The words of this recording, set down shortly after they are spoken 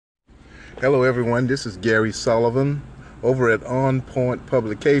Hello, everyone. This is Gary Sullivan over at On Point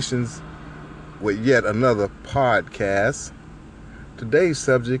Publications with yet another podcast. Today's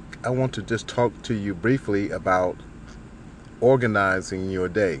subject, I want to just talk to you briefly about organizing your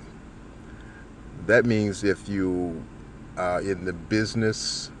day. That means if you are in the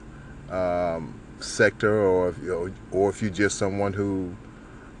business sector, or if you're just someone who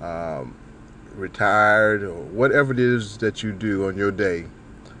um, retired, or whatever it is that you do on your day,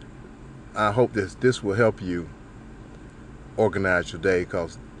 I hope this will help you organize your day,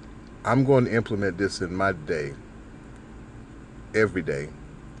 because I'm going to implement this in my day every day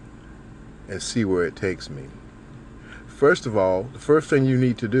and see where it takes me. First of all, the first thing you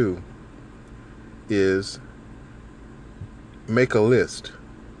need to do is make a list.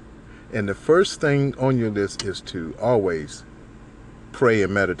 And the first thing on your list is to always pray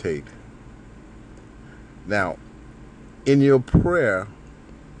and meditate. Now, in your prayer,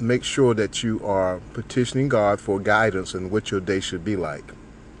 make sure that you are petitioning God for guidance in what your day should be like.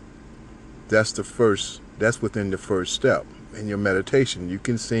 That's within the first step. In your meditation, you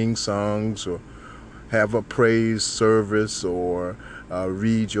can sing songs or have a praise service or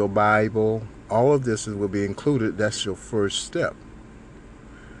read your Bible. All of this will be included. That's your first step.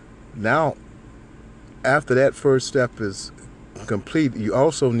 Now, after that first step is complete, you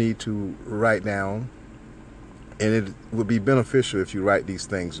also need to write down, and it would be beneficial if you write these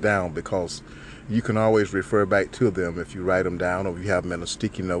things down, because you can always refer back to them if you write them down, or if you have them in a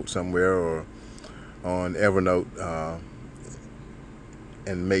sticky note somewhere or on Evernote,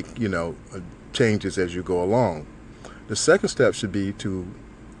 and make changes as you go along. The second step should be to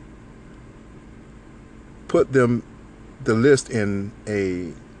put the list in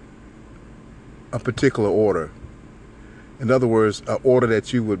a particular order. In other words, an order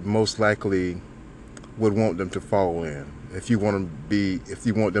that you would most likely would want them to fall in. If you want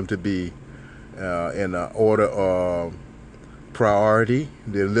them to be in an order of priority,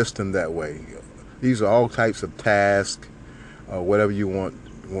 then list them that way. These are all types of tasks, whatever you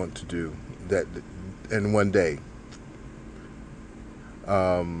want to do that in one day.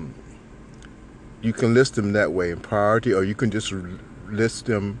 You can list them that way in priority, or you can just list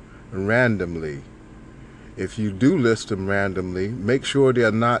them randomly. If you do list them randomly, make sure they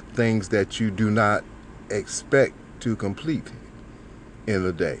are not things that you do not expect to complete in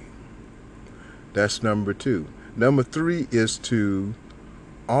a day. That's number 2. Number 3 is to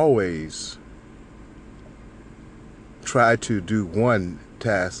always try to do one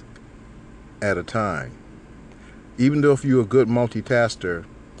task at a time. Even though if you're a good multitasker,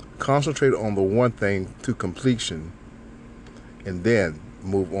 concentrate on the one thing to completion and then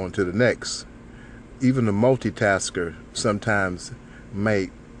move on to the next. Even the multitasker sometimes may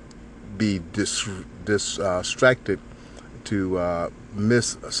be distracted to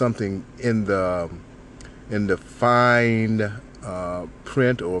miss something in the fine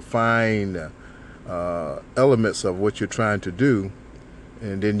print or fine elements of what you're trying to do,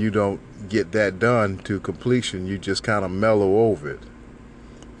 and then you don't get that done to completion. You just kind of mellow over it.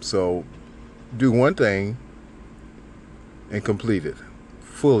 So do one thing and complete it,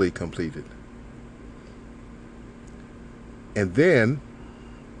 fully complete it. And then,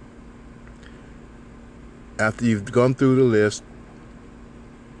 after you've gone through the list,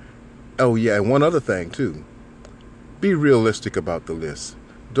 oh yeah, and one other thing too, be realistic about the list.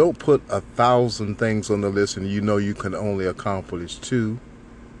 Don't put 1,000 things on the list and you can only accomplish 2.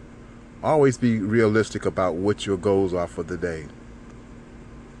 Always be realistic about what your goals are for the day.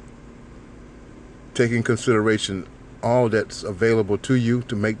 Take in consideration all that's available to you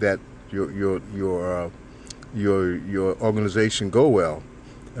to make that your organization go well.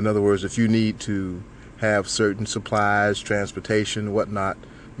 In other words, if you need to have certain supplies, transportation, whatnot,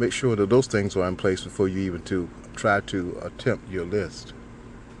 make sure that those things are in place before you even to try to attempt your list.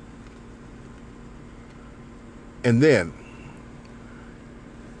 And then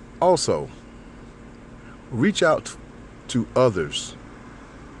also reach out to others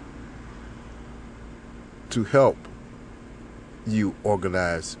to help you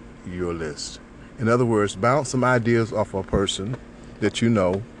organize your list. In other words, bounce some ideas off a person that you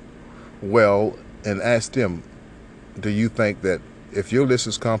know well and ask them, do you think that if your list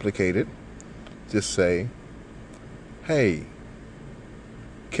is complicated, just say, hey,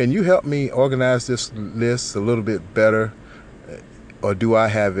 can you help me organize this list a little bit better, or do I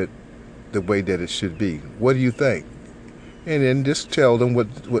have it the way that it should be? What do you think? And then just tell them what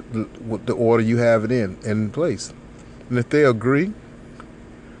the order you have it in place. And if they agree,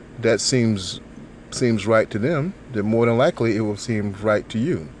 that seems right to them, then more than likely it will seem right to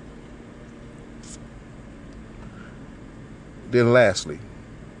you. Then lastly,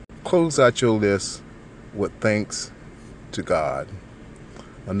 Close out your list with thanks to God.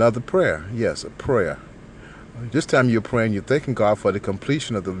 Another prayer. Yes, a prayer. This time you're praying, you're thanking God for the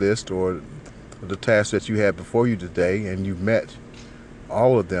completion of the list or the tasks that you had before you today, and you met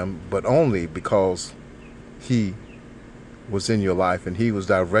all of them, but only because He was in your life and He was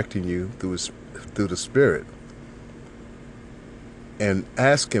directing you through the Spirit. And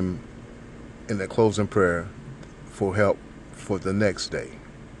ask Him in the closing prayer for help for the next day.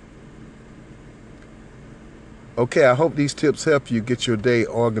 Okay, I hope these tips help you get your day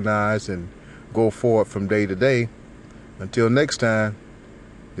organized and go forward from day to day. Until next time,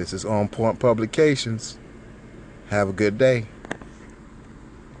 this is On Point Publications. Have a good day.